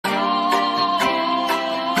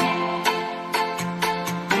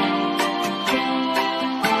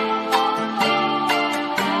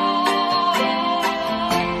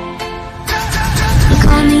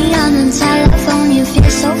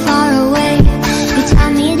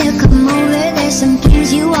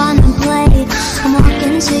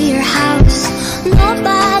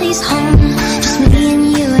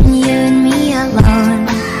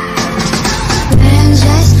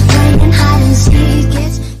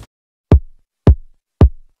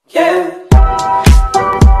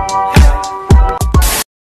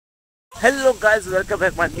Hello guys, welcome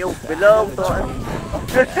back my new vlog.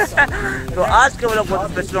 तो आज के व्लॉग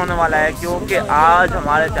बहुत स्पेशल होने वाला है क्योंकि आज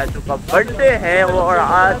हमारे चाचू का बर्थडे है। और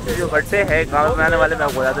आज जो बर्थडे है कहाँ मनाने वाले मैं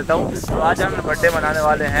बता देता हूँ। तो आज हम बर्थडे मनाने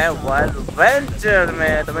वाले हैं वाइल्ड वेंचर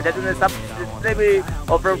में। तो मैं चाचू ने सब जितने भी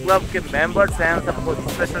ओपन क्लब के मेंबर्स हैं सबको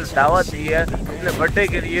स्पेशल दावत दी है अपने बर्थडे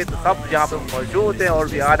के लिए। तो सब यहाँ पे मौजूद हैं और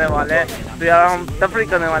भी आने वाले हैं। तो यार हम तफरी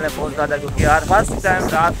करने वाले हैं बहुत ज़्यादा, क्योंकि यार फर्स्ट टाइम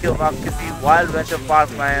रात के वक्त किसी वाइल्ड वेंचर पार्क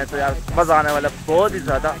में आए हैं। तो यार मज़ा आने वाला बहुत ही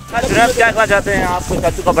ज़्यादा। जनाब क्या कहना चाहते हैं, आपको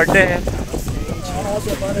चाचू का बर्थडे है।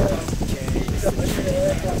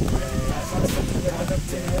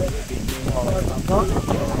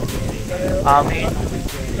 आमीन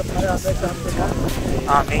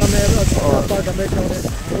आमीन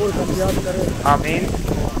आमीन।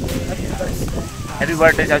 हैप्पी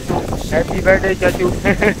बर्थडे चाचू, हैप्पी बर्थडे चाचू।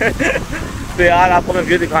 तो यार आपको मैं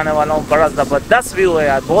व्यू दिखाने वाला हूँ, बड़ा ज़बरदस्त व्यू है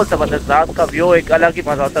यार, बहुत ज़बरदस्त। रात का व्यू एक अलग ही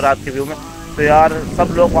मज़ा आता है रात के व्यू में। तो यार सब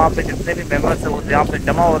लोग वहाँ पे जितने भी मेंबर्स हैं वो यहाँ पे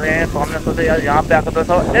जमा हो रहे हैं। तो हमने सोचा यार यहाँ पे आकर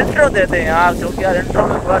तो इंट्रो देते हैं यार, क्योंकि यार इंट्रो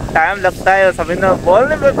में थोड़ा टाइम लगता है। सभी ने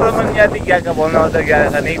बोलने में समझ नहीं आती क्या क्या बोलना होता है क्या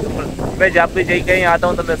ऐसा नहीं। तो मैं जब भी यही कहीं आता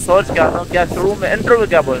हूँ तो मैं सोच के आता हूँ क्या शुरू में इंट्रो में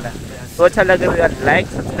क्या बोलना है। तो अच्छा लगे तो यार लाइक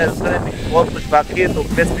सब्सक्राइब करें, बहुत कुछ बाकी है तो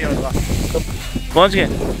बेस्ट नहीं होगा। तो पहुँच गए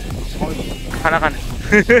खाना खाने।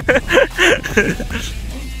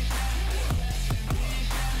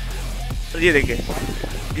 तो ये देखिए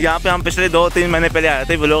यहाँ पे हम पिछले 2-3 महीने पहले आए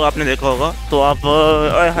थे, वो लोग आपने देखा होगा। तो आप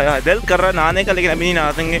दिल कर रहा है नहाने का, लेकिन अभी नहीं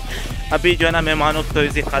नहा देंगे। अभी जो है ना मेहमानों की थोड़ी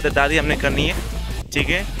सी खातिरदारी हमने करनी है, ठीक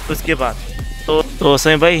है। उसके बाद तो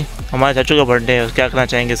सही भाई हमारे चाचू का बर्थडे है, क्या कहना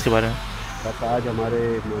चाहेंगे इसके बारे में। बस आज हमारे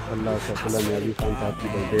माशाल्लाह रिज़वान नियाज़ी खान साहब की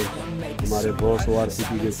बर्थडे, हमारे बॉस ORCP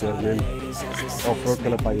के chairman, of road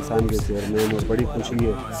club Pakistan के चेयरमैन, और बड़ी खुशी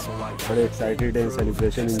है, बड़े एक्साइटेड हैं।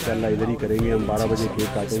 सेलिब्रेशन इंशाल्लाह इधर ही करेंगे हम, 12 बजे केक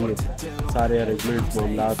काटेंगे। सारे अरेंजमेंट्स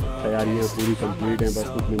मामला तैयारियाँ पूरी कंप्लीट हैं, बस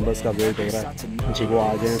कुछ मेंबर्स का वेट हो रहा है जी, वो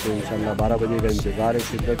आ जाएँ तो इंशाल्लाह 12 बजे का इंतज़ार है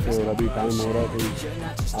शिद्दत से। और अभी टाइम हो रहा है तो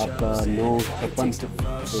आपका 9:56,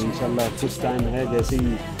 तो इंशाल्लाह कुछ टाइम है, जैसे ही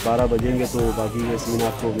 12 बजेंगे तो बाकी ये सीन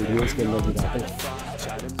आपको वीडियोज़ के अंदर दिखाते हैं।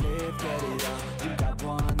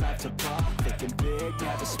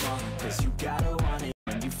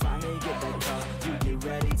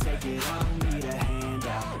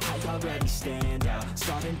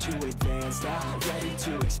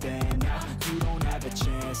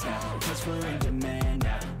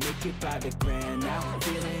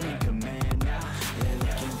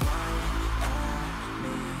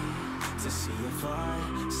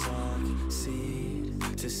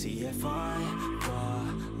 To see if I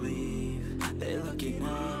believe they're looking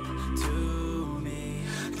up to me.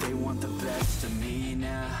 They want the best of me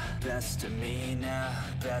now, best of me now,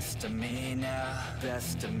 best of me now,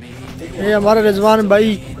 best of me. ये हमारा रिजवान भाई,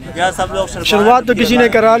 यार सब लोग शुरुआत तो किसी ने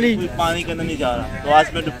करा ली, पानी के अंदर नहीं जा रहा। तो आज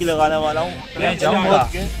मैं डुबकी लगाने वाला हूँ।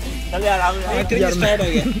 चल यार आगे स्टार्ट हो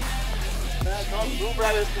गया।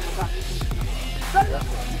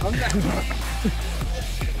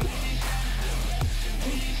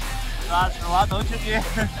 शुरुआत हो चुकी है।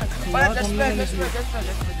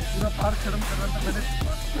 पूरा पार्क खत्म कर रहा था मैंने,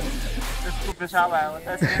 इसको पेशाब आया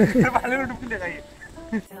होता है पानी में डुबकी लगाई।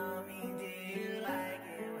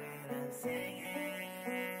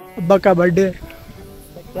 अब्बा का बर्थडे,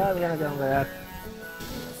 क्या कहना चाहूँगा यार,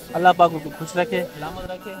 अल्लाह पाक को खुश रखे, सलामत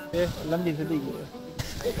रखे, लंबी जिंदगी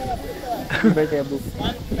बेटे अबू।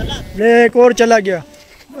 ले एक और चला गया,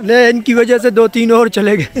 ले इनकी वजह से 2-3 और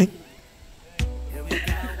चले गए।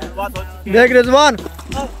 देख रिजवान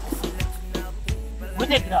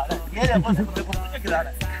मुझे गिरा रहा है, ये देखो मुझे गिरा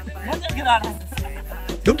रहा है, मुझे गिरा रहा है।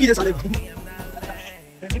 डुबकी दे साले।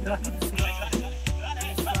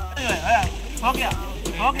 हो गया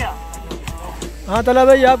हो गया। हाँ तला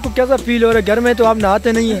भाई, आपको कैसा फील हो रहा है? घर में तो आप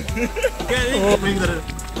नहाते नहीं हैं।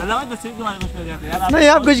 नहीं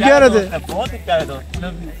आप कुछ कह रहे थे, बहुत ही प्यारे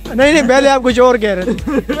दोस्त। नहीं पहले आप कुछ और कह रहे थे।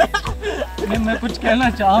 मैं कुछ कहना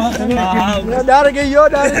चाह रहा था। डर गई हो,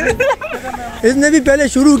 इसने भी पहले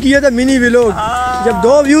शुरू किया था मिनी व्लॉग, जब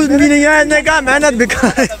 2 व्यूज भी नहीं आए इसने कहा मेहनत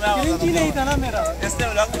बेकार है। नहीं था ना मेरा, इसने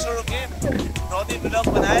व्लॉग शुरू किए, 2-3 व्लॉग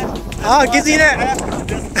बनाए। हाँ किसी ने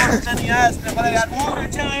नहीं आया, इसने बोला यार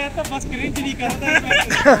अच्छा आया था, बस क्रिंज नहीं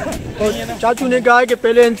करता। चाचू ने कहा कि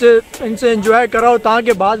पहले इनसे एंजॉय कराओ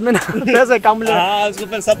ताकि बाद में ना पैसे कम ले। हाँ उसको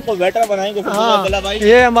फिर सबको वेटर बनाएंगे। हाँ भाई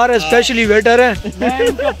ये हमारे स्पेशली वेटर हैं,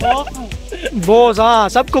 बॉस। हाँ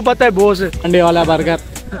सबको पता है बॉस अंडे वाला बर्गर।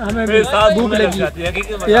 हमें भी भूख लगी।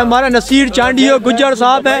 ये हमारा नसीर चांडियो गुज्जर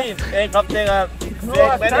साहब है। एक हफ्ते का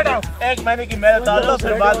एक महीने की मेहनत डाल लो,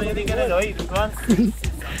 फिर बाद में ये नहीं करेगा भाई।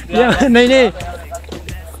 नहीं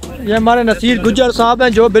ये हमारे नसीर गुज्जर साहब हैं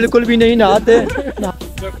जो बिल्कुल भी नहीं नहाते।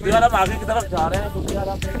 तो यार हम आगे की तरफ जा रहे हैं क्योंकि यार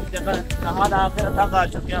हम एक जगह नहा के थक आ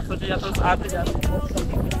चुके हैं, सोचे या तो आगे जा रहे हैं।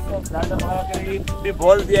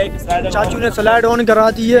 बोल दिया है कि चाचू ने स्लाइड ऑन करा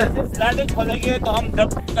दी है। स्लाइड खोलेंगे तो हम जब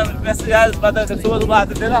वैसे यार सुबह सुबह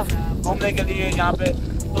आते थे ना घूमने के लिए यहाँ पे,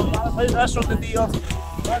 तो बड़ी रश होती थी और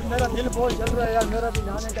मेरा दिल बहुत चल रहा है यार, मेरा भी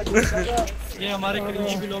नहाने का दिल कर रहा है। ये हमारे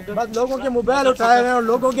करीबी व्लॉग, बस लोगों के मोबाइल उठाए हुए हैं और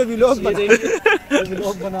लोगों के व्लॉग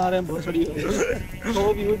बना रहे हैं। बहुत बड़ी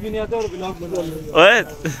तो भी नहीं आता और व्लॉग बना रहे हैं।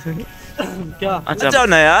 क्या अच्छा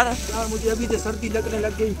ना यार मुझे अभी से सर्दी लगने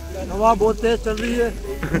लग गई, हवा बहुत तेज चल रही है,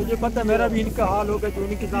 मुझे पता है मेरा भी इनका हाल होगा जो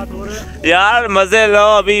इनके साथ हो रहा है। यार मजे लो,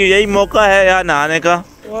 अभी यही मौका है यार नहाने का।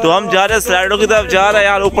 तो हम जा रहे हैं स्लाइडों की तरफ जा रहे हैं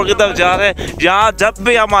यार, ऊपर की तरफ जा रहे हैं। यहाँ जब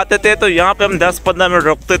भी हम आते थे तो यहाँ पे हम 10-15 मिनट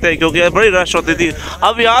रुकते थे क्योंकि बड़ी रश होती थी।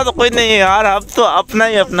 अब यहाँ तो कोई नहीं है यार, अब तो अपना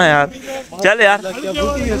ही अपना यार। चल यार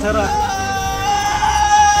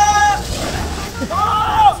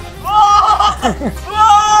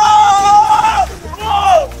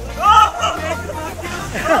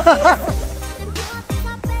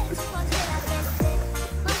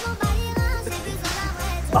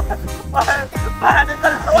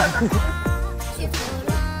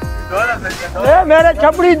मेरे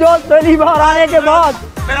छपड़ी दोस्त पहली बार आने के बाद,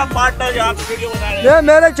 मेरा पार्टनर यहाँ पे वीडियो बना रहा है। ये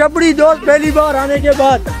मेरे छपड़ी दोस्त पहली बार आने के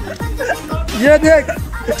बाद, ये देख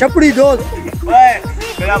छपड़ी दोस्त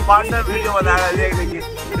मेरा पार्टनर वीडियो बना रहा है, देख देखिए।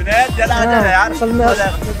 असल में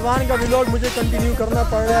रिजवान का व्लॉग मुझे कंटिन्यू करना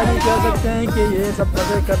पड़ रहा है। नहीं कह सकते हैं कि ये सब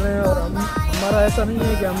मज़े कर रहे हैं और हमारा ऐसा नहीं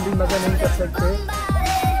है कि हम भी मज़े नहीं कर सकते।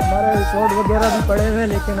 हमारे रिसोर्ट वगैरह भी पड़े हुए हैं,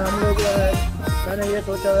 लेकिन हम लोग मैंने ये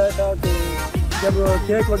सोचा हुआ था कि जब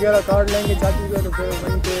केक वगैरह काट लेंगे चाचू के तो फिर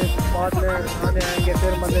वहीं के बाद में आने आएंगे,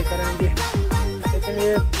 फिर मज़े करेंगे। लेकिन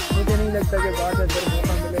ये मुझे नहीं लगता कि बाद में फिर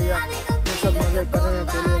मौका मिलेगा। ये सब मज़े कर रहे हैं,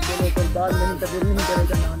 चलो फिर बाद में तो दिल नहीं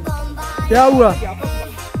करेगा नहाने। क्या हुआ?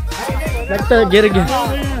 लगता है गिर गया।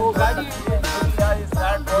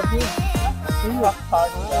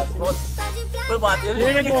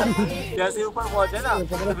 जैसे ऊपर पहुंचे ना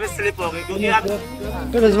तो स्लिप हो गई क्योंकि यार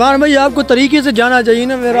तो रिजवान भाई आपको तरीके से जाना चाहिए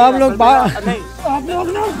ना, फिर आप लोग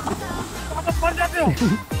ना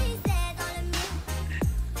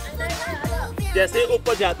जैसे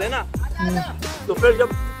ऊपर जाते हैं ना तो फिर जब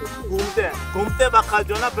घूमते वक्त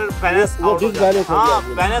जो ना फिर बैलेंस आउट हो जाता है।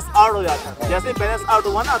 हाँ बैलेंस आउट हो जाता है। जैसे बैलेंस आउट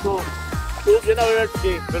हुआ ना तो फिर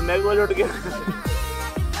मैं भी उलट गया।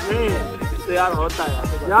 तो यार होता है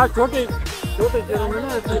यार छोटे शहरों में ना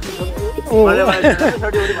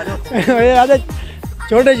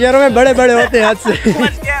छोटे शहरों में बड़े बड़े होते हैं हाथ से।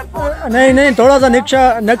 नहीं थोड़ा सा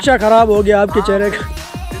नक्शा खराब हो गया आपके चेहरे का।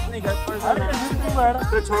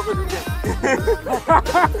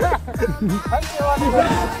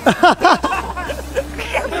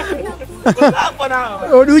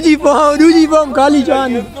 दूजी पाम काली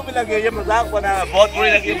चांद ये मजाक बना, बहुत बुरी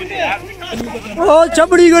लगी मुझे यार। ओ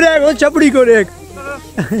छपड़ी को देख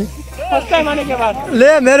फर्स्ट टाइम आने के बाद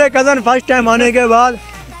ले मेरे कजन फर्स्ट टाइम आने के बाद।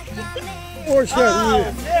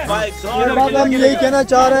 हम यही कहना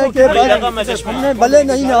चाह रहे हैं कि हमने भले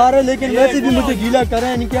नहीं नहा रहे लेकिन वैसे भी मुझे गीला कर रहे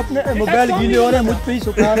हैं, इनके अपने मोबाइल गीले हो रहे हैं, मुझ पे ही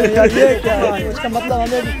सुखा रहे हैं यार। ये क्या है? इसका मतलब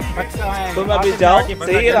हमें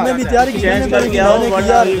भी तैयारी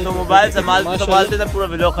तो मोबाइल संभालते तो पूरा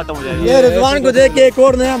व्लॉग खत्म हो जाएगा। ये रिजवान को देख के एक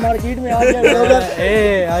और नया मार्केट में आ गया vlogger.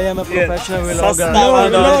 I am a professional vlogger,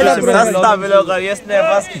 सस्ता व्लॉगर। इसने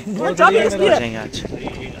बस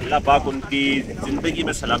अल्लाह पाक उनकी ज़िंदगी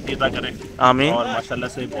में सलामती अता करें, आमीन। और माशाल्लाह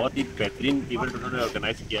से बहुत ही बेहतरीन इवेंट उन्होंने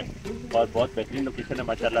ऑर्गेनाइज किया और बहुत बेहतरीन लोकेशन है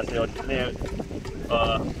माशाल्लाह से। और जितने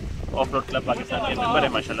ऑफ रोड क्लब पाकिस्तान के मेंबर है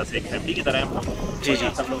माशाल्लाह से एक फैमिली की तरह हम लोग जी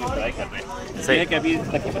सब लोग एंजॉय कर रहे हैं। सही है कि अभी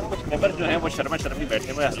तकरीबन कुछ मेंबर जो हैं वो शर्मी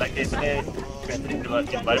बैठे हुए हैं, हालांकि इतने बेहतरीन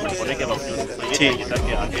एनवायरनमेंट होने के बावजूद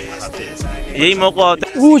आगे आते हैं। यही मौका होता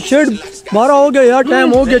है। वो शेड मारा हो गया यार, टाइम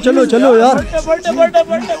हो गया, चलो यार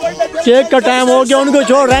केक का टाइम हो गया, उनको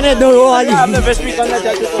छोड़ रहने दो। वो आज बेस्ट भी करना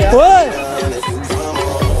चाहते थे।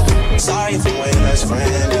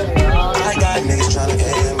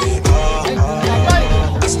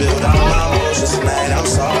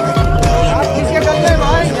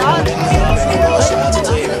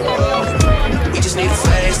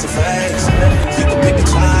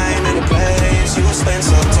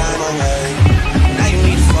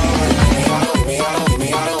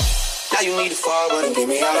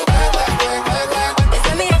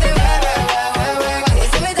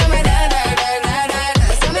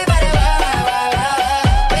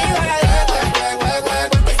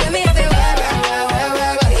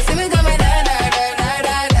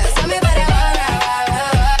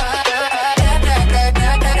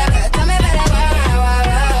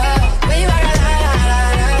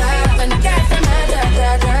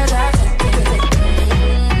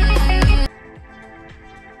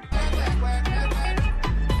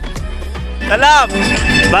 तला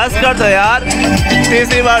बस कर दो यार,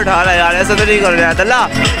 तीसरी बार उठा रहा है यार, ऐसा तो नहीं कर रहा है तला,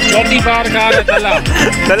 चौथी बार कहा है तला।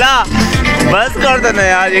 तला बस कर दो ना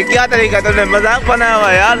यार, ये क्या तरीका तुमने मजाक बनाया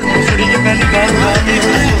हुआ यार,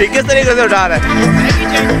 ठीक किस तरीके से उठा रहा है।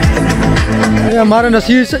 अरे हमारा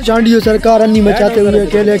नसीर चांडियो सरकार अन्नी मचाते हुए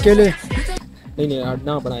अकेले अकेले। नहीं यार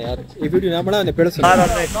ना बना यार, ये वीडियो ना बना, पेड़ से। यार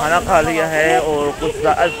हमने खाना खा लिया है और कुछ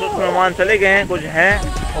मेहमान चले गए हैं, कुछ हैं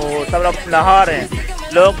और सब लोग नहा रहे हैं।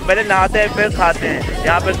 लोग पहले नहाते हैं फिर खाते हैं,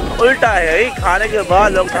 यहाँ पे उल्टा है, खाने के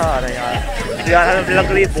बाद लोग नहा रहे हैं यार। हमें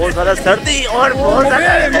लग रही है बहुत ज़्यादा सर्दी और बहुत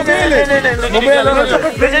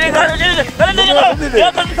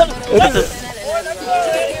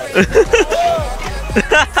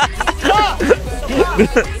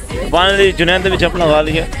फाइनली जुनैद ने भी चप्पल लगा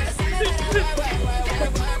लिया।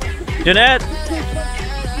 जुनैद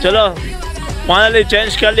चलो फाइनली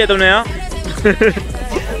चेंज कर लिया तुमने यहाँ।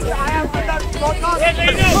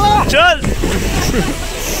 चल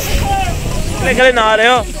नहा रहे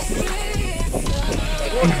हो